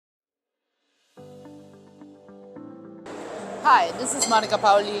Hi, this is Monica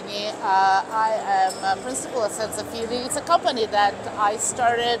Paolini. I am a principal at Senza Fili. It's a company that I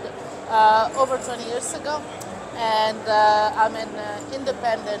started over 20 years ago, and I'm an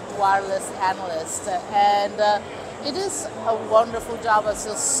independent wireless analyst. And it is a wonderful job. I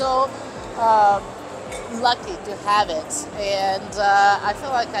feel so lucky to have it, and I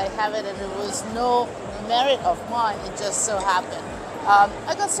feel like I have it, and it was no merit of mine. It just so happened.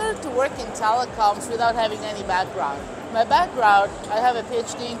 I got started to work in telecoms without having any background. My background, I have a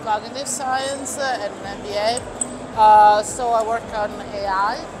PhD in cognitive science and an MBA, so I work on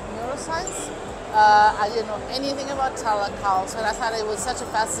AI, neuroscience. I didn't know anything about telecoms, and I thought it was such a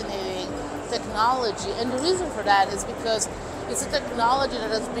fascinating technology. And the reason for that is because it's a technology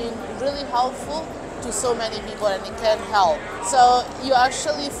that has been really helpful to so many people, and it can help. So you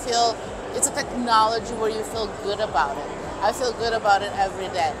actually feel, it's a technology where you feel good about it. I feel good about it every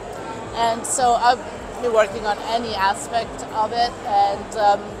day. And so I've been working on any aspect of it,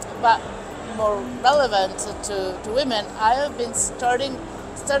 and but more relevant to women, I have been started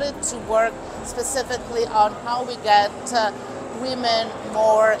to work specifically on how we get women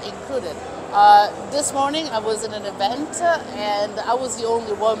more included. This morning I was in an event, and I was the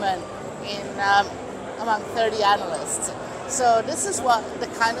only woman in among 30 analysts. So this is the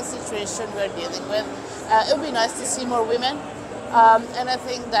kind of situation we're dealing with. It would be nice to see more women, and I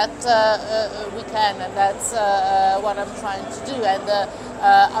think that we can, and that's what I'm trying to do. And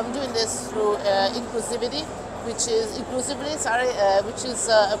I'm doing this through inclusivity, which is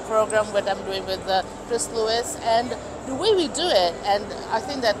a program that I'm doing with Chris Lewis. And the way we do it, and I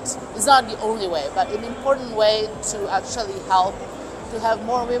think that is not the only way, but an important way to actually help to have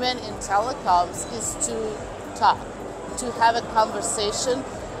more women in telecoms is to talk, to have a conversation,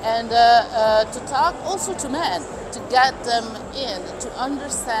 and to talk also to men, to get them in, to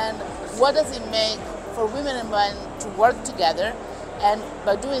understand what does it make for women and men to work together, and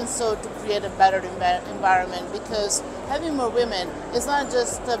by doing so to create a better environment, because having more women is not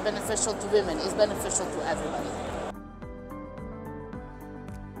just beneficial to women, it's beneficial to everybody.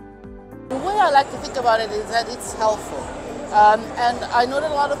 The way I like to think about it is that it's helpful. And I know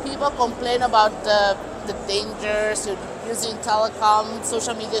that a lot of people complain about the dangers of using telecom,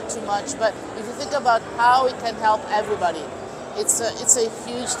 social media too much, but if you think about how it can help everybody, it's a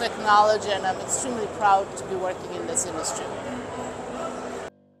huge technology, and I'm extremely proud to be working in this industry.